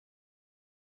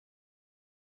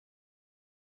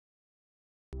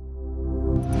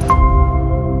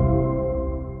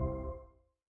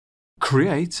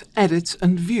Create, edit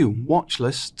and view watch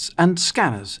lists and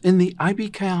scanners in the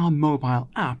IBKR Mobile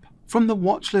app from the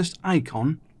Watchlist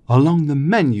icon along the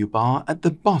menu bar at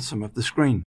the bottom of the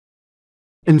screen.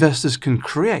 Investors can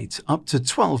create up to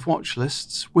 12 watch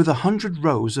lists with 100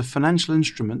 rows of financial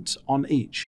instruments on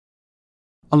each.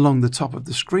 Along the top of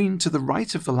the screen to the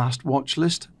right of the last watch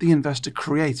list the investor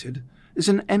created is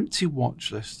an empty watch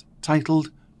list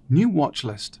titled New Watch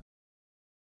List.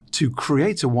 To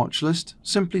create a watch list,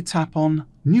 simply tap on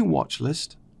New Watch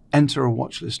List, enter a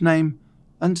watch list name,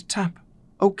 and tap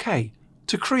OK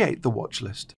to create the watch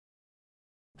list.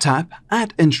 Tap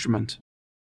Add Instrument.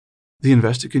 The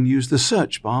investor can use the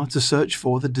search bar to search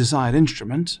for the desired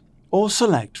instrument or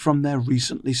select from their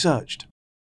recently searched.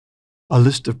 A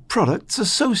list of products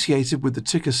associated with the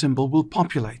ticker symbol will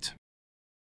populate.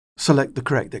 Select the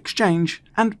correct exchange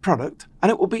and product and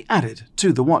it will be added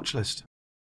to the watch list.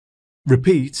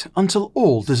 Repeat until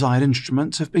all desired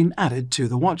instruments have been added to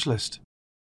the watch list.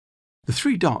 The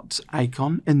three dots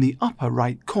icon in the upper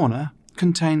right corner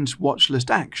contains watch list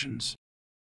actions.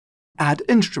 Add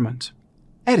instrument,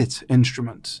 edit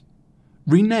instrument,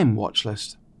 rename watch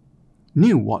list,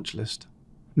 new watch list,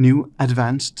 new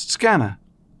advanced scanner,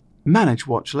 manage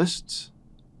watch lists,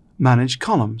 manage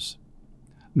columns,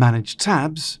 manage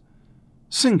tabs,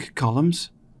 sync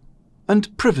columns,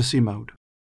 and privacy mode.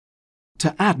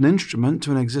 To add an instrument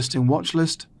to an existing watch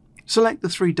list, select the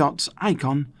three dots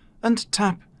icon and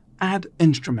tap Add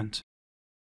Instrument.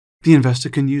 The investor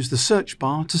can use the search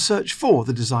bar to search for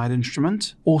the desired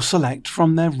instrument or select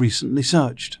from their recently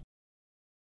searched.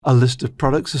 A list of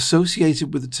products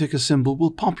associated with the ticker symbol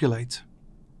will populate.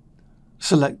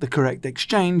 Select the correct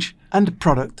exchange and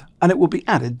product and it will be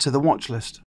added to the watch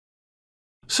list.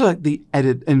 Select the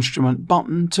Edit Instrument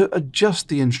button to adjust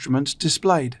the instrument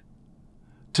displayed.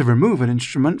 To remove an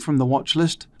instrument from the watch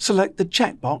list, select the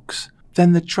checkbox,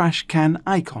 then the trash can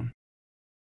icon.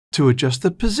 To adjust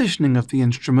the positioning of the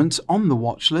instruments on the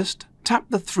watch list, tap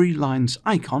the three lines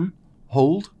icon,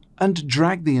 hold, and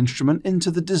drag the instrument into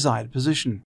the desired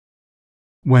position.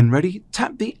 When ready,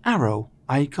 tap the arrow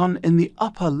icon in the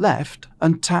upper left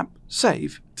and tap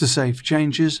Save to save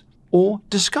changes or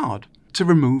Discard to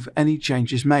remove any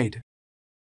changes made.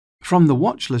 From the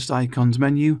watch list icons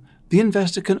menu, the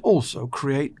investor can also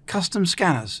create custom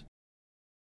scanners.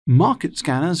 Market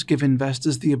scanners give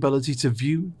investors the ability to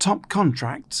view top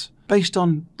contracts based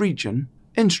on region,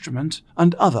 instrument,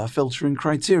 and other filtering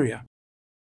criteria.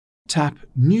 Tap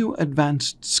New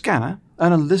Advanced Scanner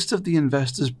and a list of the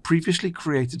investor's previously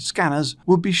created scanners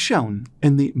will be shown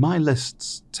in the My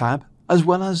Lists tab, as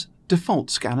well as default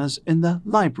scanners in the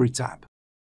Library tab.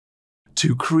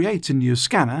 To create a new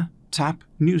scanner, tap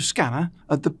New Scanner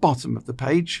at the bottom of the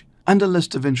page, and a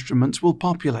list of instruments will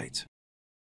populate.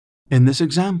 In this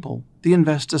example, the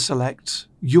investor selects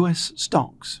US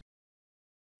stocks.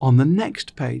 On the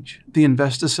next page, the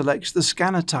investor selects the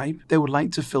scanner type they would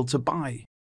like to filter by.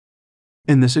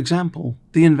 In this example,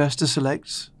 the investor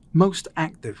selects Most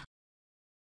Active.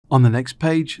 On the next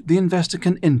page, the investor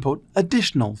can input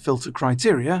additional filter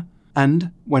criteria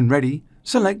and, when ready,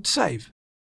 select Save.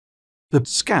 The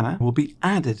scanner will be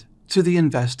added to the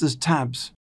investor's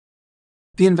tabs.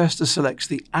 The investor selects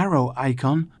the arrow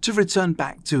icon to return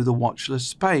back to the watch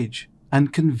list page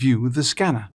and can view the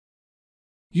scanner.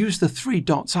 Use the three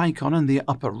dots icon in the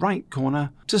upper right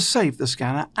corner to save the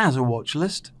scanner as a watch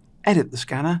list, edit the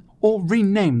scanner, or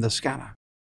rename the scanner.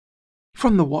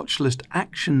 From the watch list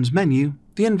actions menu,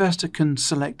 the investor can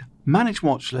select Manage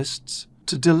Watch Lists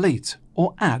to delete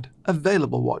or add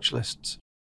available watch lists.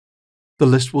 The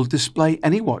list will display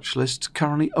any watch lists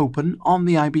currently open on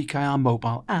the IBKR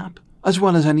Mobile app, as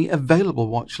well as any available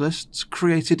watch lists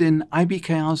created in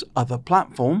IBKR's other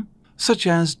platform, such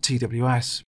as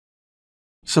TWS.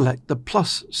 Select the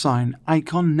plus sign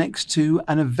icon next to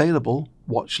an available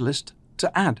watch list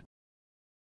to add.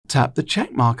 Tap the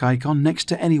checkmark icon next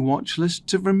to any watch list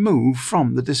to remove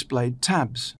from the displayed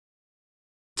tabs.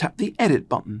 Tap the Edit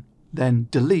button, then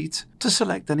Delete to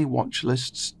select any watch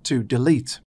lists to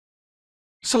delete.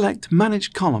 Select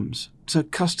Manage Columns to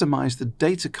customize the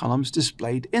data columns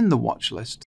displayed in the watch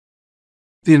list.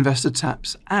 The investor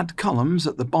taps Add Columns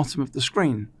at the bottom of the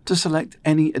screen to select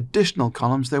any additional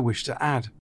columns they wish to add.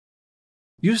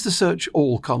 Use the Search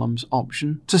All Columns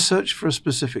option to search for a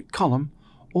specific column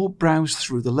or browse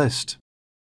through the list.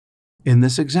 In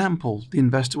this example, the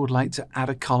investor would like to add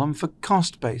a column for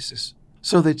cost basis,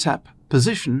 so they tap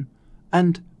Position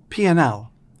and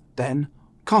P&L, then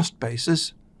Cost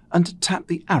Basis, and tap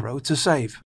the arrow to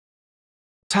save.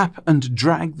 Tap and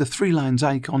drag the three lines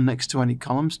icon next to any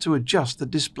columns to adjust the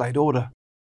displayed order.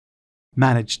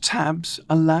 Manage Tabs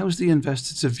allows the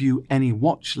investor to view any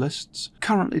watch lists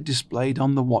currently displayed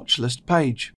on the watchlist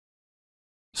page.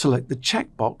 Select the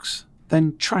checkbox,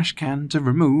 then Trash Can to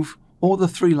remove, or the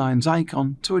 3 lines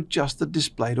icon to adjust the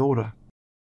displayed order.